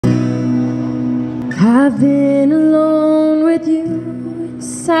I've been alone with you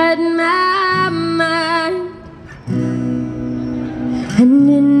inside my mind, and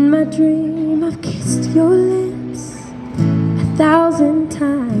in my dream I've kissed your lips 1,000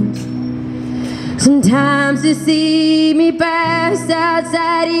 times. Sometimes you see me pass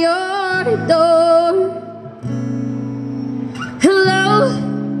outside your door. Hello,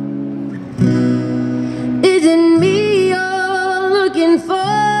 is it me you're looking for?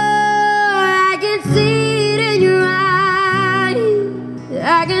 I can see it in your eyes,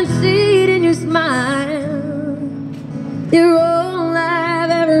 I can see it in your smile. You're all I've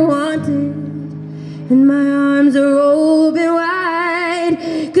ever wanted, and my arms are open wide.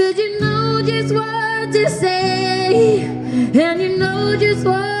 'Cause you know just what to say, and you know just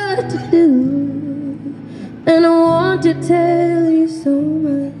what to do, and I want to tell you so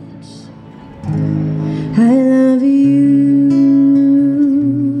much I love you.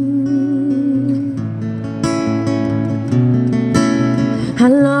 I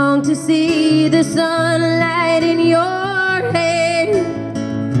long to see the sunlight in your hair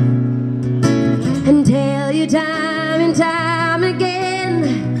and tell you time and time again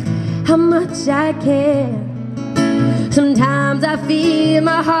how much I care. Sometimes I feel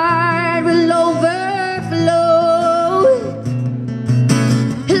my heart will overflow.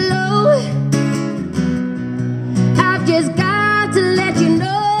 Hello, I've just got to let you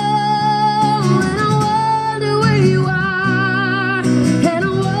know, and I wonder where you are, and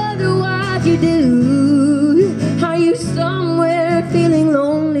I wonder what you do. Are you somewhere feeling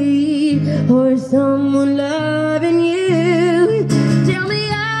lonely, or someone loving you? Tell me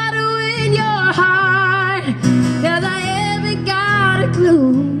how to win your heart, 'cause I haven't got a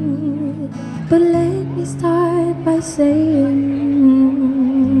clue. But let me start by saying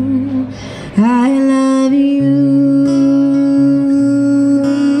I love you.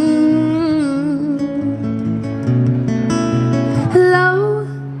 Hello,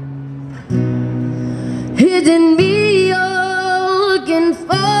 isn't me you're looking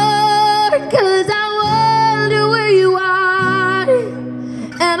for? 'Cause I wonder where you are,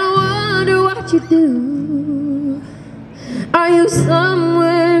 and I wonder what you do. Are you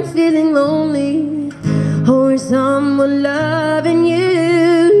somewhere feeling lonely, or someone loving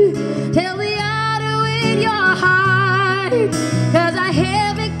you? Tell me how to win your heart, 'cause I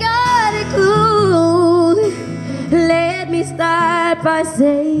haven't got a clue. Let me start by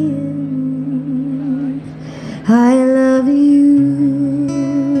saying I love you.